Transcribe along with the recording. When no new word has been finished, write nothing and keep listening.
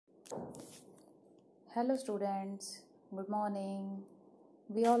Hello students, good morning.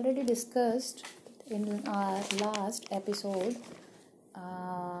 We already discussed in our last episode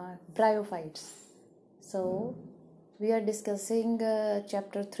bryophytes. So we are discussing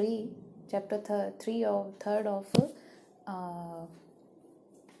chapter 3 of third of uh,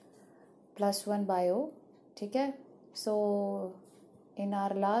 +1 bio. Okay? So in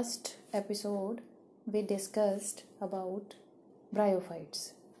our last episode we discussed about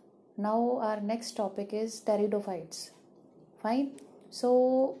bryophytes. Now our next topic is pteridophytes. Fine. So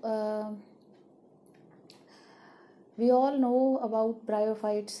we all know about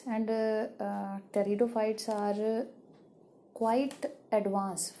bryophytes, and pteridophytes are quite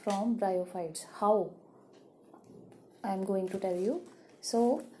advanced from bryophytes. How? I am going to tell you.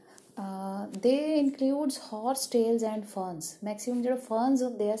 So they includes horsetails and ferns. Maximum जो ferns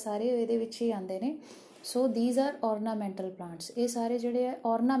होते हैं सारे ਇਹਦੇ ਵਿੱਚ ਹੀ आंदे ने. So these are ornamental plants. ਇਹ ਸਾਰੇ ਜਿਹੜੇ ਹੈ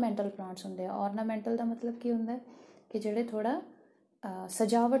ornamental plants ਹੁੰਦੇ ਆ. ornamental ਦਾ ਮਤਲਬ ਕੀ ਹੁੰਦਾ ਹੈ ਕਿ ਜਿਹੜੇ ਥੋੜਾ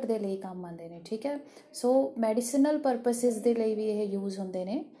ਸਜਾਵਟ ਦੇ ਲਈ ਕੰਮ ਆਉਂਦੇ ਨੇ. ਠੀਕ ਹੈ. ਸੋ ਮੈਡੀਸਿਨਲ ਪਰਪਸਿਸ ਦੇ ਲਈ ਵੀ ਇਹ ਯੂਜ਼ ਹੁੰਦੇ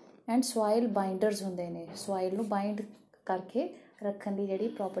ਨੇ ਐਂਡ ਸੋਇਲ ਬਾਈਂਡਰਸ ਹੁੰਦੇ ਨੇ. ਸੋਇਲ ਨੂੰ ਬਾਈਂਡ ਕਰਕੇ ਰੱਖਣ ਦੀ ਜਿਹੜੀ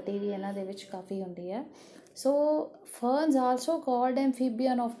ਪ੍ਰੋਪਰਟੀ ਵੀ ਇਹਨਾਂ ਦੇ ਵਿੱਚ ਕਾਫੀ ਹੁੰਦੀ ਹੈ. So ferns also called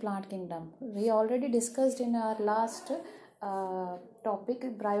amphibian of plant kingdom. We already discussed in our last topic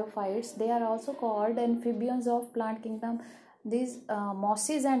bryophytes. They are also called amphibians of plant kingdom. These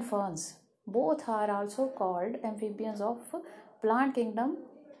mosses and ferns both are also called amphibians of plant kingdom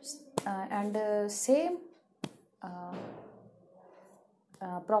and same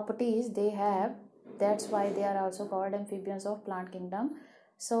properties they have. That's why they are also called amphibians of plant kingdom.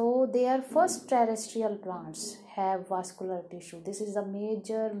 So their first terrestrial plants have vascular tissue. This is a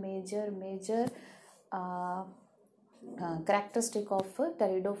major characteristic of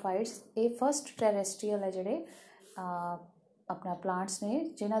pteridophytes. A first terrestrial है ਜਿਹੜੇ अपना plants ने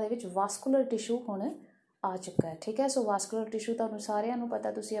जिन्हां ਦੇ ਵਿੱਚ vascular tissue ਹੁਣ ਆ ਚੁੱਕਾ ਹੈ. ਠੀਕ ਹੈ. ਸੋ ਵਾਸਕੂਲਰ ਟਿਸ਼ੂ ਤੁਹਾਨੂੰ ਸਾਰਿਆਂ ਨੂੰ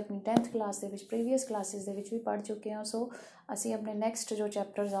ਪਤਾ, ਤੁਸੀਂ ਆਪਣੀ 10th ਕਲਾਸ ਦੇ ਵਿੱਚ ਪ੍ਰੀਵੀਅਸ ਕਲਾਸਿਸ ਦੇ ਵਿੱਚ ਵੀ ਪੜ੍ਹ ਚੁੱਕੇ ਹੋ. ਸੋ ਅਸੀਂ ਆਪਣੇ ਨੈਕਸਟ ਜੋ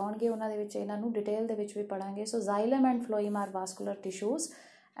ਚੈਪਟਰਸ ਆਉਣਗੇ ਉਹਨਾਂ ਦੇ ਵਿੱਚ ਇਹਨਾਂ ਨੂੰ ਡਿਟੇਲ ਦੇ ਵਿੱਚ ਵੀ ਪੜ੍ਹਾਂਗੇ. So xylem and phloem are vascular tissues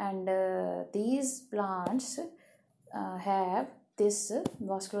and these plants have this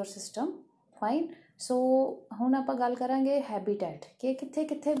vascular system. Fine. So ਹੁਣ ਆਪਾਂ ਗੱਲ ਕਰਾਂਗੇ habitat ਕਿ ਕਿੱਥੇ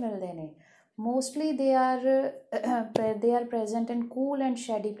ਕਿੱਥੇ ਮਿਲਦੇ ਨੇ. Mostly they are present in cool and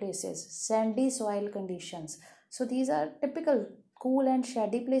shady places, sandy soil conditions. So these are typical cool and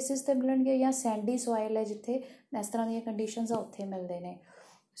shady places ਤੇ ਮਿਲਣਗੇ ਜਾਂ sandy soil ਹੈ ਜਿੱਥੇ ਇਸ ਤਰ੍ਹਾਂ ਦੀਆਂ conditions ਆ ਉੱਥੇ ਮਿਲਦੇ ਨੇ.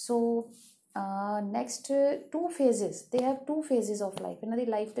 So next two phases, they have two phases of life. ਇਹਨਾਂ ਦੀ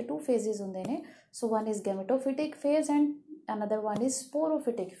life ਦੇ two phases ਹੁੰਦੇ ਨੇ. So one is gametophytic phase and another one is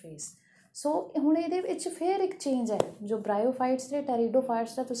sporophytic phase. So ਹੁਣ ਇਹਦੇ ਵਿੱਚ ਫਿਰ ਇੱਕ change ਹੈ ਜੋ bryophytes ਤੇ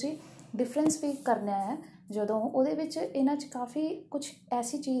pteridophytes ਦਾ ਤੁਸੀਂ difference ਵੀ ਕਰਨਾ ਹੈ ਜਦੋਂ ਉਹਦੇ ਵਿੱਚ ਇਹਨਾਂ 'ਚ ਕਾਫੀ ਕੁਛ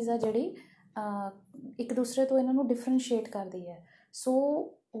ਐਸੀ ਚੀਜ਼ ਆ ਜਿਹੜੀ ਇੱਕ ਦੂਸਰੇ ਤੋਂ ਇਹਨਾਂ ਨੂੰ differentiate ਕਰਦੀ ਹੈ. So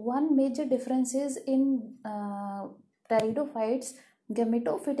one major difference is in pteridophytes,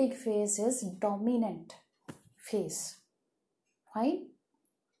 gametophytic phase is dominant phase. Fine.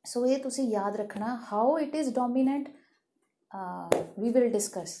 So ये तुसी याद रखना how it is dominant. We will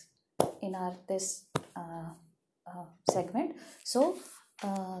discuss in our this segment. So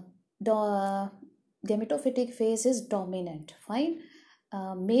the gametophytic phase is dominant. Fine.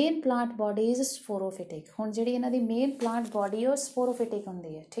 Main plant body is sporophytic. ਹੁਣ ਜਿਹੜੀ ਇਹਨਾਂ ਦੀ main plant body ਉਹ sporophytic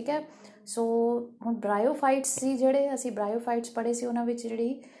ਹੁੰਦੀ ਹੈ. ਠੀਕ ਹੈ. ਸੋ ਹੁਣ ਬਰਾਇਓਫਾਈਟਸ ਸੀ ਜਿਹੜੇ ਅਸੀਂ ਬਰਾਇਓਫਾਈਟਸ ਪੜ੍ਹੇ ਸੀ ਉਹਨਾਂ ਵਿੱਚ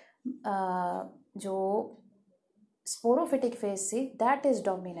ਜਿਹੜੀ ਜੋ sporophytic phase C that is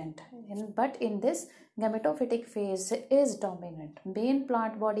dominant, but in this gametophytic phase is dominant. main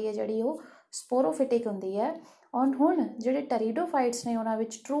plant body ਹੈ ਜਿਹੜੀ ਉਹ sporophytic ਹੁੰਦੀ ਹੈ. ਔਰ ਹੁਣ ਜਿਹੜੇ pteridophytes ਨੇ ਉਹਨਾਂ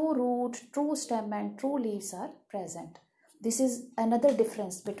ਵਿੱਚ true root, true stem and true leaves are present. This is another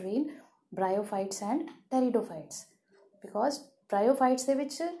difference between bryophytes and pteridophytes, because bryophytes ਦੇ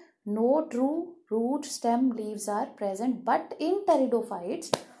ਵਿੱਚ no true root, stem, leaves are present, but in pteridophytes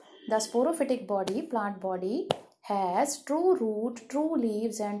the sporophytic body, plant body, has true root, true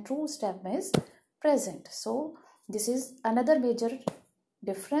leaves and true stem is present. So this is another major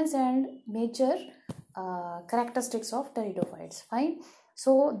difference and major characteristics of pteridophytes. Fine.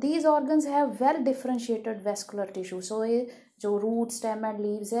 So these organs have well differentiated vascular tissue. So ये जो root, stem and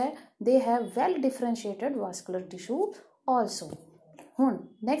leaves है, they have well differentiated vascular tissue also.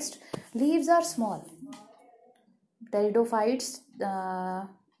 Next, leaves are small. Pteridophytes,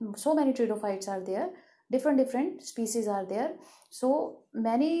 so many pteridophytes are there. Different species are there. So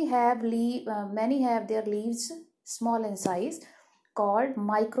many have their leaves small in size, called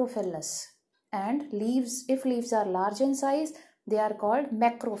microphyllous, and leaves, if leaves are large in size, they are called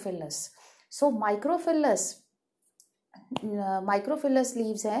macrophyllous. So microphyllous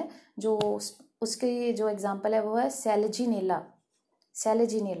leaves हैं जो उसकी जो example है वो है Selaginella,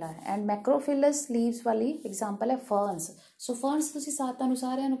 Selaginella. And macrophyllous leaves वाली example है ferns. So ferns तुसी ਤੁਹਾਨੂੰ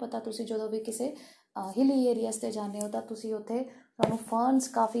ਸਾਰਿਆਂ ਨੂੰ ਪਤਾ, ਤੁਸੀਂ ਜਦੋਂ ਵੀ ਕਿਸੇ ਹਿਲੀ ਏਰੀਆਸ 'ਤੇ ਜਾਂਦੇ ਹੋ ਤਾਂ ਤੁਸੀਂ ਉੱਥੇ ਤੁਹਾਨੂੰ ਫਰਨਸ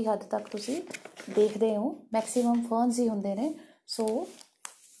ਕਾਫੀ ਹੱਦ ਤੱਕ ਤੁਸੀਂ ਦੇਖਦੇ ਹੋ, ਮੈਕਸੀਮਮ ਫਰਨਸ ਹੀ ਹੁੰਦੇ ਨੇ। ਸੋ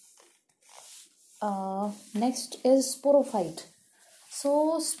ਨੈਕਸਟ ਇਜ਼ ਸਪੋਰੋਫਾਈਟ।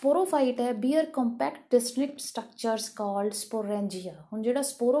 ਸੋ ਸਪੋਰੋਫਾਈਟ ਹੈ bear compact distinct structures called sporangia. ਹੁਣ ਜਿਹੜਾ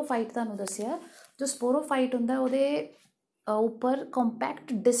ਸਪੋਰੋਫਾਈਟ ਤੁਹਾਨੂੰ ਦੱਸਿਆ, ਜੋ ਸਪੋਰੋਫਾਈਟ ਹੁੰਦਾ ਉਹਦੇ ਉੱਪਰ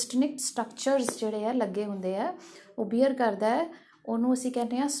ਕੰਪੈਕਟ ਡਿਸਟਿੰਕਟ ਸਟਰਕਚਰਸ ਜਿਹੜੇ ਆ ਲੱਗੇ ਹੁੰਦੇ ਆ, ਉਹ ਬੀਅਰ ਕਰਦਾ ਹੈ, ਉਹਨੂੰ ਅਸੀਂ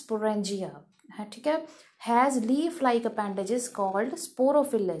ਕਹਿੰਦੇ ਹਾਂ ਸਪੋਰੈਂਜੀਆ ਹੈ। ਠੀਕ ਹੈ। Has leaf like ਅਪੈਂਡੇजेस called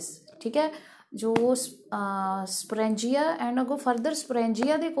ਸਪੋਰੋਫਿਲਸ। ਠੀਕ ਹੈ। ਜੋ ਸਪੋਰੈਂਜੀਆ ਐਂਡ ਅੱਗੋਂ ਫਰਦਰ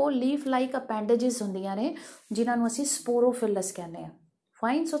ਸਪੋਰੈਂਜੀਆ ਦੇ ਕੋਲ ਲੀਫ ਲਾਈਕ ਅਪੈਂਡੇजेस ਹੁੰਦੀਆਂ ਨੇ, ਜਿਨ੍ਹਾਂ ਨੂੰ ਅਸੀਂ ਸਪੋਰੋਫਿਲਸ ਕਹਿੰਦੇ ਹਾਂ।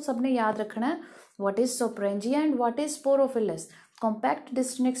 ਫਾਈਨ। ਸੋ ਸਭ ਨੇ ਯਾਦ ਰੱਖਣਾ what is sporangia and what is sporophyllis. Compact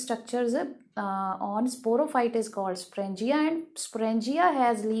distinct structures on sporophyte is called sporangia, and sporangia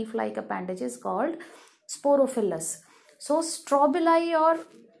has leaf-like appendages called sporophyllis. So strobili or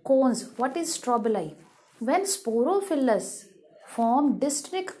cones. What is strobili? When sporophyllis form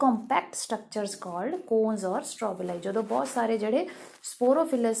distinct compact structures called cones or strobili. ਜਦੋਂ ਬਹੁਤ ਸਾਰੇ ਜਿਹੜੇ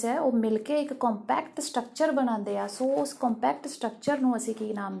ਸਪੋਰੋਫਿਲਸ ਹੈ ਉਹ ਮਿਲ ਕੇ ਇੱਕ compact structure ਬਣਾਉਂਦੇ ਆ, ਸੋ ਉਸ ਕੰਪੈਕਟ ਸਟਰਕਚਰ ਨੂੰ ਅਸੀਂ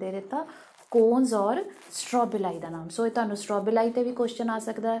ਕੀ ਨਾਮ ਦੇ ਦਿੱਤਾ? ਕੋਨਸ ਔਰ ਸਟ੍ਰੋਬਿਲਾਈ ਦਾ ਨਾਮ। ਸੋ ਇਹ ਤੁਹਾਨੂੰ ਸਟ੍ਰੋਬਿਲਾਈ 'ਤੇ ਵੀ ਕੁਐਸਚਨ ਆ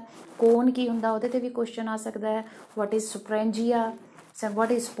ਸਕਦਾ ਹੈ, ਕੋਨ ਕੀ ਹੁੰਦਾ ਉਹਦੇ 'ਤੇ ਵੀ ਕੁਐਸਚਨ ਆ ਸਕਦਾ ਹੈ, ਵਾਟ ਇਜ਼ ਸਪੋਰੈਂਜੀਆ,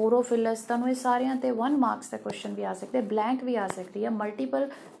 ਵਾਟ ਇਜ਼ ਸਪੋਰੋਫਿਲਸ। ਤੁਹਾਨੂੰ ਇਹ ਸਾਰਿਆਂ 'ਤੇ 1 ਮਾਰਕਸ ਦਾ ਕੁਐਸਚਨ ਵੀ ਆ ਸਕਦਾ, ਬਲੈਂਕ ਵੀ ਆ ਸਕਦੀ ਹੈ, ਮਲਟੀਪਲ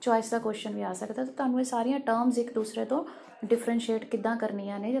ਚੋਇਸ ਦਾ ਕੁਐਸਚਨ ਵੀ ਆ ਸਕਦਾ। ਤਾਂ ਤੁਹਾਨੂੰ ਇਹ ਸਾਰੀਆਂ ਟਰਮਸ ਇੱਕ ਦੂਸਰੇ ਤੋਂ ਡਿਫਰੈਂਸ਼ੀਏਟ ਕਿੱਦਾਂ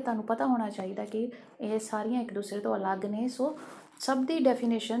ਕਰਨੀਆਂ ਨੇ, ਜਾਂ ਤੁਹਾਨੂੰ ਪਤਾ ਹੋਣਾ ਚਾਹੀਦਾ ਕਿ ਇਹ ਸਾਰੀਆਂ ਇੱਕ ਦੂਸਰੇ ਤੋਂ ਅਲੱਗ ਨੇ। ਸੋ ਸਭ ਦੀ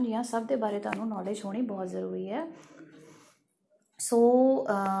ਡੈਫੀਨੇਸ਼ਨ ਜਾਂ ਸਭ ਦੇ ਬਾਰੇ ਤੁਹਾਨੂੰ ਨੌਲੇਜ ਹੋਣੀ ਬਹੁਤ ਜ਼ਰੂਰੀ ਹੈ। ਸੋ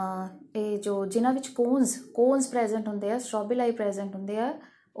ਇਹ ਜੋ ਜਿਨ੍ਹਾਂ ਵਿੱਚ ਕੋਨਸ ਪ੍ਰੈਜੈਂਟ ਹੁੰਦੇ ਆ, ਸਟ੍ਰੋਬਿਲਾਈ ਪ੍ਰੈਜੈਂਟ ਹੁੰਦੇ ਆ,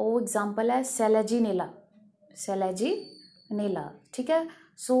 ਉਹ ਐਗਜ਼ਾਮਪਲ ਹੈ ਸੈਲੇਜੀਨੇਲਾ। ਠੀਕ ਹੈ।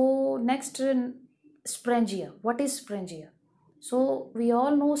 So next ਸਪੋਰੈਂਜੀਆ। What is ਸਪੋਰੈਂਜੀਆ? So we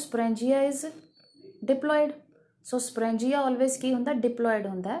all know sporangia is diploid. So sporangia always ਕੀ ਹੁੰਦਾ? ਡਿਪਲੋਇਡ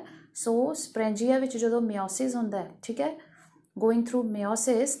ਹੁੰਦਾ। ਸੋ ਸਪੋਰੈਂਜੀਆ ਵਿੱਚ ਜਦੋਂ ਮਿਓਸਿਸ ਹੁੰਦਾ, ਠੀਕ ਹੈ, going through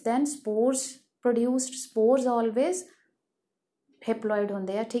meiosis, then spores produced, spores always haploid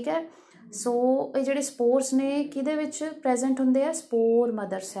ਹੁੰਦੇ ਆ। ਠੀਕ ਹੈ। ਸੋ ਇਹ ਜਿਹੜੇ ਸਪੋਰਸ ਨੇ ਕਿਹਦੇ ਵਿੱਚ ਪ੍ਰੈਜੈਂਟ ਹੁੰਦੇ ਆ? ਸਪੋਰ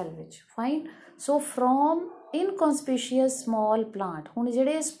ਮਦਰ ਸੈੱਲ ਵਿੱਚ। Fine. So from inconspicuous small plant, ਹੁਣ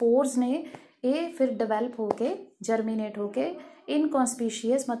ਜਿਹੜੇ ਸਪੋਰਸ ਨੇ ਇਹ ਫਿਰ ਡਿਵੈਲਪ ਹੋ ਕੇ, ਜਰਮੀਨੇਟ ਹੋ ਕੇ,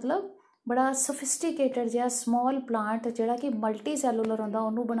 ਇਨਕੌਨਸਪੀਸ਼ੀਅਸ ਮਤਲਬ ਬੜਾ ਸੋਫਿਸਟੀਕੇਟਡ ਜਿਹਾ ਸਮਾਲ ਪਲਾਂਟ ਜਿਹੜਾ ਕਿ ਮਲਟੀ ਸੈਲੂਲਰ ਹੁੰਦਾ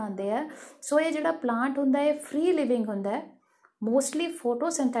ਉਹਨੂੰ ਬਣਾਉਂਦੇ ਆ। ਸੋ ਇਹ ਜਿਹੜਾ ਪਲਾਂਟ ਹੁੰਦਾ ਇਹ ਫ੍ਰੀ ਲਿਵਿੰਗ ਹੁੰਦਾ, ਮੋਸਟਲੀ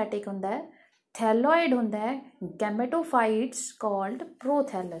ਫੋਟੋਸਿੰਥੈਟਿਕ ਹੁੰਦਾ, ਥੈਲੋਇਡ ਹੁੰਦਾ ਹੈ, gametophytes called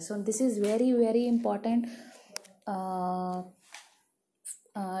prothallus. So this is very very important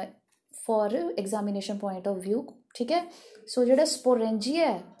for examination point of view. ठीक है। सो ਜਿਹੜਾ ਸਪੋਰੈਂਜੀਆ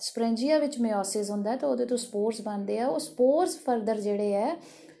ਹੈ, ਸਪੋਰੈਂਜੀਆ ਵਿੱਚ ਮਿਓਸਿਸ ਹੁੰਦਾ ਤਾਂ ਉਹਦੇ ਤੋਂ ਸਪੋਰਸ ਬਣਦੇ ਆ। ਉਹ ਸਪੋਰਸ ਫਰਦਰ ਜਿਹੜੇ ਹੈ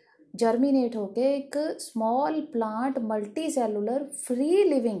ਜਰਮੀਨੇਟ ਹੋ ਕੇ ਇੱਕ small plant multi cellular free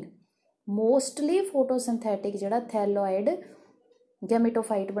living mostly photosynthetic ਜਿਹੜਾ ਥੈਲੋਇਡ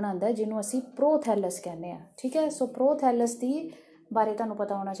ਗੈਮੇਟੋਫਾਈਟ ਬਣਾਉਂਦਾ, ਜਿਹਨੂੰ ਅਸੀਂ ਪ੍ਰੋਥੈਲਸ ਕਹਿੰਦੇ ਹਾਂ। ਠੀਕ ਹੈ। ਸੋ ਪ੍ਰੋਥੈਲਸ ਦੀ ਬਾਰੇ ਤੁਹਾਨੂੰ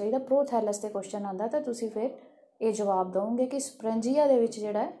ਪਤਾ ਹੋਣਾ ਚਾਹੀਦਾ। ਪ੍ਰੋਥੈਲਸ 'ਤੇ ਕੁਐਸਚਨ ਆਉਂਦਾ ਤਾਂ ਤੁਸੀਂ ਫਿਰ ਇਹ ਜਵਾਬ ਦਿਓਗੇ ਕਿ ਸਪੋਰੈਂਜੀਆ ਦੇ ਵਿੱਚ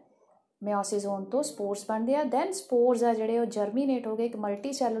ਜਿਹੜਾ ਮਿਓਸਿਸ ਹੋਣ ਤੋਂ ਸਪੋਰਸ ਬਣਦੇ ਆ, ਦੈਨ ਸਪੋਰਸ ਆ ਜਿਹੜੇ ਉਹ ਜਰਮੀਨੇਟ ਹੋ ਗਏ ਇੱਕ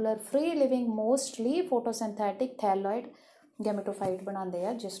multi cellular free living mostly photosynthetic thalloid gametophyte ਬਣਾਉਂਦੇ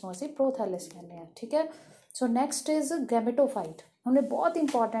ਆ, ਜਿਸ ਨੂੰ ਅਸੀਂ ਪ੍ਰੋਥੈਲਸ ਕਹਿੰਦੇ ਹਾਂ। ਠੀਕ ਹੈ। So next is gametophyte. ਹੁਣ ਇਹ ਬਹੁਤ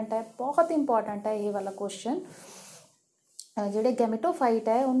ਇੰਪੋਰਟੈਂਟ ਹੈ, ਬਹੁਤ ਇੰਪੋਰਟੈਂਟ ਹੈ ਇਹ ਵਾਲਾ ਕੁਐਸਚਨ। ਜਿਹੜੇ ਗੈਮੇਟੋਫਾਈਟ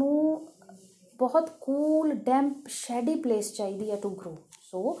ਹੈ ਉਹਨੂੰ ਬਹੁਤ ਕੂਲ ਡੈਂਪ ਸ਼ੈਡੀ ਪਲੇਸ ਚਾਹੀਦੀ ਹੈ to grow.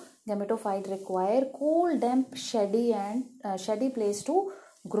 So gametophyte require cool damp shady and shady place to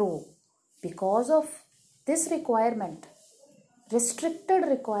grow. Because of this requirement, restricted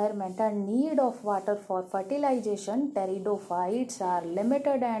requirement and need of water for fertilization, pteridophytes are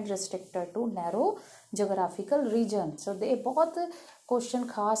limited and restricted to narrow geographical region. So they बहुत question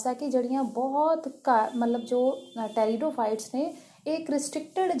खास है कि जड़ियाँ बहुत मतलब जो pteridophytes ने एक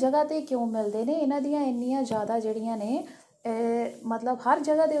restricted जगह ते क्यों मिलते हैं, इन्हां दियां इंनियां ज़्यादा जड़ियाँ ने मतलब हर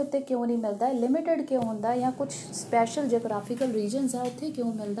जगह के उत्ते क्यों नहीं मिलता, लिमिटेड क्यों होंदा, या कुछ स्पैशल जियोग्राफिकल रीजनस है उत्थे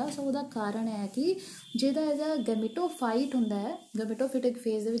क्यों मिलता। सो उसका कारण है कि जिहदा इहदा गैमेटोफाइट हुंदा है, गैमेटोफिटिक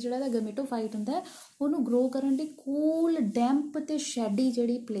फेज दे विच जिहड़ा गैमेटोफाइट हुंदा है उहनूं ग्रो करन लई कूल डैंप ते शैडी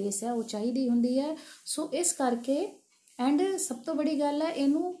जिहड़ी प्लेस है वो चाहीदी हुंदी है। सो इस करके एंड सब तो बड़ी गल है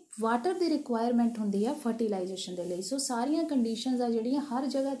इनू वाटर की रिक्वायरमेंट होंदी है फर्टिलाइजेशन के लिए। सो सारियां कंडीशनस आ जिहड़ियां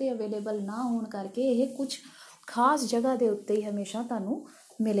हर जगह ते अवेलेबल ना होने करके यह कुछ खास जगह के उत्ते ही हमेशा तुहानूं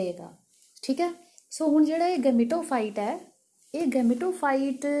मिलेगा। ठीक है। सो हुण जिहड़ा ये गैमेटोफाइट है, ये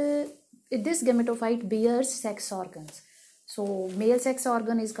gametophyte this gametophyte bears sex organs. So male sex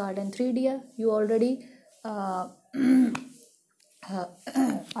organ is called antheridia. You already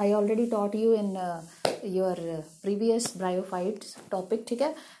I already taught you in your previous bryophytes topic, ठीक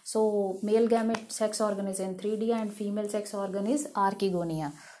है. So male gamete sex organ is antheridia and female sex organ is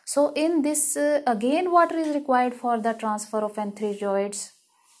archegonia. So in this again water is required for the transfer of antherozoids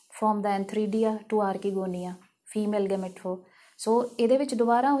from the antheridia to archegonia, female gamete for. ਸੋ ਇਹਦੇ ਵਿੱਚ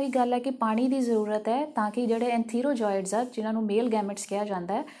ਦੁਬਾਰਾ ਉਹੀ ਗੱਲ ਹੈ ਕਿ ਪਾਣੀ ਦੀ ਜ਼ਰੂਰਤ ਹੈ ਤਾਂ ਕਿ ਜਿਹੜੇ ਐਂਥੀਰੋਜੋਇਡਸ ਆ ਜਿਨ੍ਹਾਂ ਨੂੰ ਮੇਲ ਗੈਮੇਟਸ ਕਿਹਾ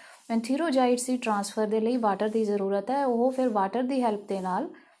ਜਾਂਦਾ ਹੈ, ਐਂਥੀਰੋਜਾਈਡਸ ਦੀ ਟਰਾਂਸਫਰ ਦੇ ਲਈ ਵਾਟਰ ਦੀ ਜ਼ਰੂਰਤ ਹੈ. ਉਹ ਫਿਰ ਵਾਟਰ ਦੀ ਹੈਲਪ ਦੇ ਨਾਲ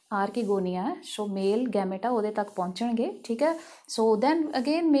ਆਰਕੀਗੋਨੀਆ ਸੋ ਮੇਲ ਗੈਮੇਟ ਆ ਉਹਦੇ ਤੱਕ ਪਹੁੰਚਣਗੇ, ਠੀਕ ਹੈ. ਸੋ then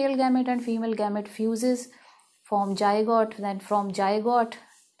again male gamete and female gamete fuses form zygote, then from zygote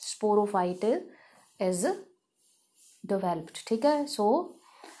sporophyte is developed, ठीक है. So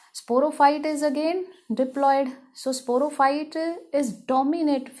sporophyte is again diploid. So sporophyte is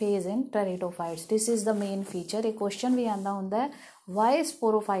dominant phase in pteridophytes. This is the main feature. A question भी आंदा ਹੁੰਦਾ है why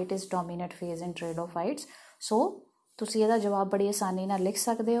sporophyte is dominant phase in pteridophytes. So ਤੁਸੀਂ ਇਹਦਾ ਜਵਾਬ ਬੜੀ ਆਸਾਨੀ ਨਾਲ ਲਿਖ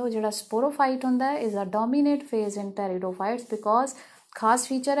ਸਕਦੇ ਹੋ. ਜਿਹੜਾ sporophyte ਹੁੰਦਾ ਹੈ is a dominant phase in pteridophytes because ਖਾਸ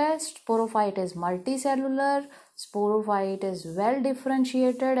ਫੀਚਰ ਹੈ sporophyte is multicellular, sporophyte is well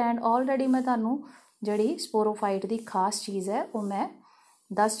differentiated and already ਮੈਂ ਤੁਹਾਨੂੰ ਜਿਹੜੀ sporophyte ਦੀ ਖਾਸ ਚੀਜ਼ ਹੈ ਉਹ ਮੈਂ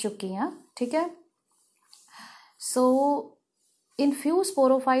ਦੱਸ ਚੁੱਕੀ ਹਾਂ, ਠੀਕ ਹੈ. ਸੋ in few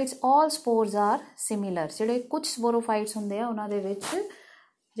sporophytes all spores are similar. ਜਿਹੜੇ ਕੁਝ ਸਪੋਰੋਫਾਈਟਸ ਹੁੰਦੇ ਆ ਉਹਨਾਂ ਦੇ ਵਿੱਚ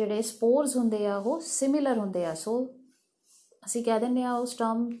ਜਿਹੜੇ ਸਪੋਰਸ ਹੁੰਦੇ ਆ ਉਹ ਸਿਮਿਲਰ ਹੁੰਦੇ ਆ. ਸੋ ਅਸੀਂ ਕਹਿ ਦਿੰਦੇ ਆ ਉਸ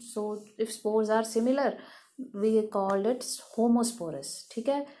term, so if spores are similar we called it homospores, ਠੀਕ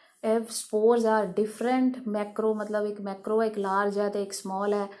ਹੈ. If spores R different, Macro ਮਤਲਬ ਇੱਕ ਮੈਕਰੋ ਇੱਕ ਲਾਰਜ ਹੈ ਅਤੇ ਇੱਕ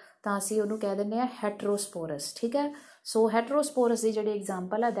ਸਮੋਲ ਹੈ, ਤਾਂ ਅਸੀਂ ਉਹਨੂੰ ਕਹਿ ਦਿੰਦੇ ਹਾਂ ਹੈਟਰੋਸਪੋਰਸ, ਠੀਕ ਹੈ. ਸੋ ਹੈਟਰੋਸਪੋਰਸ ਦੀ ਜਿਹੜੀ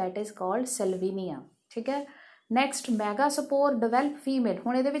ਐਗਜ਼ਾਮਪਲ ਹੈ ਦੈਟ ਇਜ਼ ਕਾਲਡ ਸੈਲਵੀਨੀਆ, ਠੀਕ ਹੈ. Next ਮੈਗਾਸਪੋਰ develop female.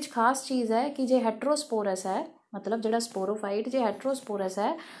 ਹੁਣ ਇਹਦੇ ਵਿੱਚ ਖਾਸ ਚੀਜ਼ ਹੈ ਕਿ ਜੇ ਹੈਟਰੋਸਪੋਰਸ ਹੈ ਮਤਲਬ ਜਿਹੜਾ ਸਪੋਰੋਫਾਈਟ ਜੇ ਹੈਟਰੋਸਪੋਰਸ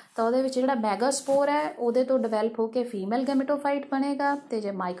ਹੈ ਤਾਂ ਉਹਦੇ ਵਿੱਚ ਜਿਹੜਾ ਮੈਗਾਸਪੋਰ ਹੈ ਉਹਦੇ ਤੋਂ ਡਿਵੈਲਪ ਹੋ ਕੇ ਫੀਮੇਲ ਗੈਮੇਟੋਫਾਈਟ ਬਣੇਗਾ, ਅਤੇ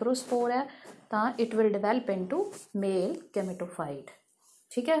ਜੇ ਮਾਈਕਰੋਸਪੋਰ ਹੈ ਤਾਂ ਇਟ ਵਿਲ ਡਿਵੈਲਪ ਇਨਟੂ ਮੇਲ ਗੈਮੇਟੋਫਾਈਟ,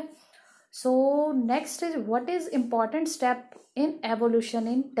 ਠੀਕ ਹੈ. So next is what is important step in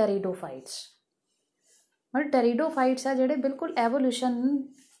evolution in pteridophytes. ਮਤਲਬ ਟੈਰੀਡੋਫਾਈਟਸ ਆ ਜਿਹੜੇ ਬਿਲਕੁਲ ਐਵੋਲੂਸ਼ਨ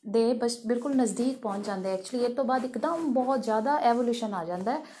ਦੇ ਬਸ ਬਿਲਕੁਲ ਨਜ਼ਦੀਕ ਪਹੁੰਚ ਜਾਂਦੇ. ਐਕਚੁਅਲੀ ਇਹ ਤੋਂ ਬਾਅਦ ਇੱਕਦਮ ਬਹੁਤ ਜ਼ਿਆਦਾ ਐਵੋਲੂਸ਼ਨ ਆ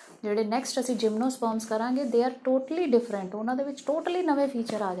ਜਾਂਦਾ ਹੈ. ਜਿਹੜੇ ਨੈਕਸਟ ਅਸੀਂ ਜਿਮਨੋਸਪਰਮਸ ਕਰਾਂਗੇ ਦੇ ਆਰ ਟੋਟਲੀ ਡਿਫਰੈਂਟ. ਉਹਨਾਂ ਦੇ ਵਿੱਚ ਟੋਟਲੀ ਨਵੇਂ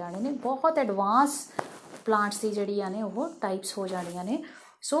ਫੀਚਰ ਆ ਜਾਣੇ ਨੇ, ਬਹੁਤ ਐਡਵਾਂਸ ਪਲਾਂਟਸ ਦੀ ਜਿਹੜੀਆਂ ਨੇ ਉਹ ਟਾਈਪਸ ਹੋ ਜਾਣੀਆਂ ਨੇ.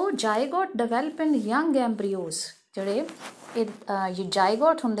 ਸੋ ਜਾਈਗੋਟ ਡਿਵੈਲਪ ਇਨ ਯੰਗ ਐਮਬਰੀਓਜ਼. ਜਿਹੜੇ ਇਹ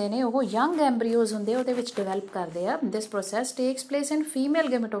ਜਾਈਗੋਟ ਹੁੰਦੇ ਨੇ ਉਹ ਯੰਗ ਐਮਬਰੀਓਜ਼ ਹੁੰਦੇ ਉਹਦੇ ਵਿੱਚ ਡਿਵੈਲਪ ਕਰਦੇ ਆ. ਦਿਸ ਪ੍ਰੋਸੈਸ ਟੇਕਸ ਪਲੇਸ ਇਨ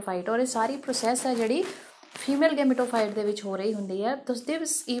ਫੀਮੇਲ ਗੈਮੇਟੋਫਾਈਟ. ਔਰ ਇਹ ਸਾਰੀ ਪ੍ਰੋਸੈਸ ਹੈ ਜਿਹੜੀ ਫੀਮੇਲ ਗੈਮੇਟੋਫਾਈਟ ਦੇ ਵਿੱਚ ਹੋ ਰਹੀ ਹੁੰਦੀ ਹੈ.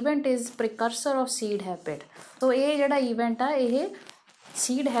 ਦਿਸ event is ਪ੍ਰੀਕਰਸਰ of seed habit. ਸੋ ਇਹ ਜਿਹੜਾ ਈਵੈਂਟ ਆ ਇਹ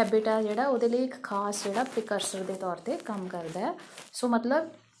ਸੀਡ ਹੈਬਿਟ ਆ ਜਿਹੜਾ ਉਹਦੇ ਲਈ ਇੱਕ ਖਾਸ ਜਿਹੜਾ ਪ੍ਰੀਕਰਸਰ ਦੇ ਤੌਰ 'ਤੇ ਕੰਮ ਕਰਦਾ ਹੈ. ਸੋ ਮਤਲਬ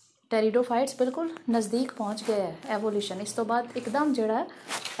ਟੈਰੀਡੋਫਾਈਟਸ ਬਿਲਕੁਲ ਨਜ਼ਦੀਕ ਪਹੁੰਚ ਗਏ ਹੈ ਐਵੋਲੂਸ਼ਨ. ਇਸ ਤੋਂ ਬਾਅਦ ਇੱਕਦਮ ਜਿਹੜਾ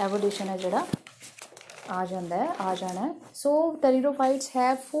ਐਵੋਲੂਸ਼ਨ ਹੈ ਜਿਹੜਾ ਆ ਜਾਂਦਾ ਹੈ ਆ ਜਾਣਾ ਹੈ. ਸੋ ਟੈਰੀਡੋਫਾਈਟਸ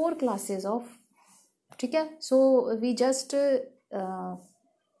ਹੈਵ 4 ਕਲਾਸਿਸ ਆਫ, ਠੀਕ ਹੈ. ਸੋ ਵੀ ਜਸਟ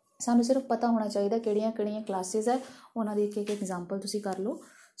ਸਾਨੂੰ ਸਿਰਫ ਪਤਾ ਹੋਣਾ ਚਾਹੀਦਾ ਕਿਹੜੀਆਂ ਕਿਹੜੀਆਂ ਕਲਾਸਿਸ ਹੈ, ਉਹਨਾਂ ਦੀ ਇੱਕ ਇੱਕ ਐਗਜ਼ਾਮਪਲ ਤੁਸੀਂ ਕਰ ਲਓ.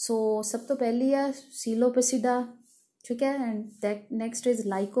 ਸੋ ਸਭ ਤੋਂ ਪਹਿਲੀ ਹੈ ਸੀਲੋਪਸੀਡਾ, ਠੀਕ ਹੈ. And that next is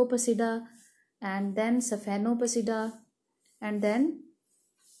ਲਾਈਕੋਪਸੀਡਾ and then ਸਫੈਨੋਪਸੀਡਾ and then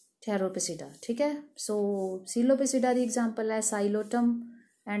ਥੈਰੋਪਸੀਡਾ, ਠੀਕ ਹੈ. ਸੋ ਸੀਲੋਪਸੀਡਾ ਦੀ ਐਗਜ਼ਾਮਪਲ ਹੈ ਸਾਈਲੋਟਮ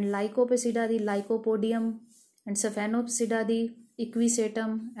and ਲਾਈਕੋਪਸੀਡਾ the lycopodium and ਸਫੈਨੋਪਸੀਡਾ the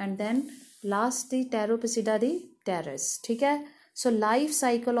ਇਕਵੀਸੇਟਮ and then last the ਟੈਰੋਪਸੀਡਾ the terrace, ਠੀਕ ਹੈ. So life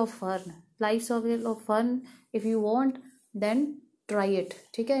cycle of fern if you want then try it,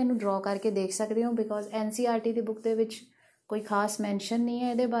 ਠੀਕ ਹੈ. ਇਹਨੂੰ ਡਰਾ ਕਰਕੇ ਦੇਖ ਸਕਦੇ ਹੋ ਬਿਕੋਜ਼ NCERT ਦੀ ਬੁੱਕ ਦੇ ਵਿੱਚ ਕੋਈ ਖਾਸ ਮੈਂਸ਼ਨ ਨਹੀਂ ਹੈ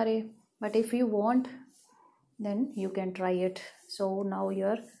ਇਹਦੇ ਬਾਰੇ, but if you want then you can try it. So now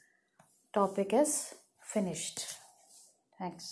your topic is finished. Thanks.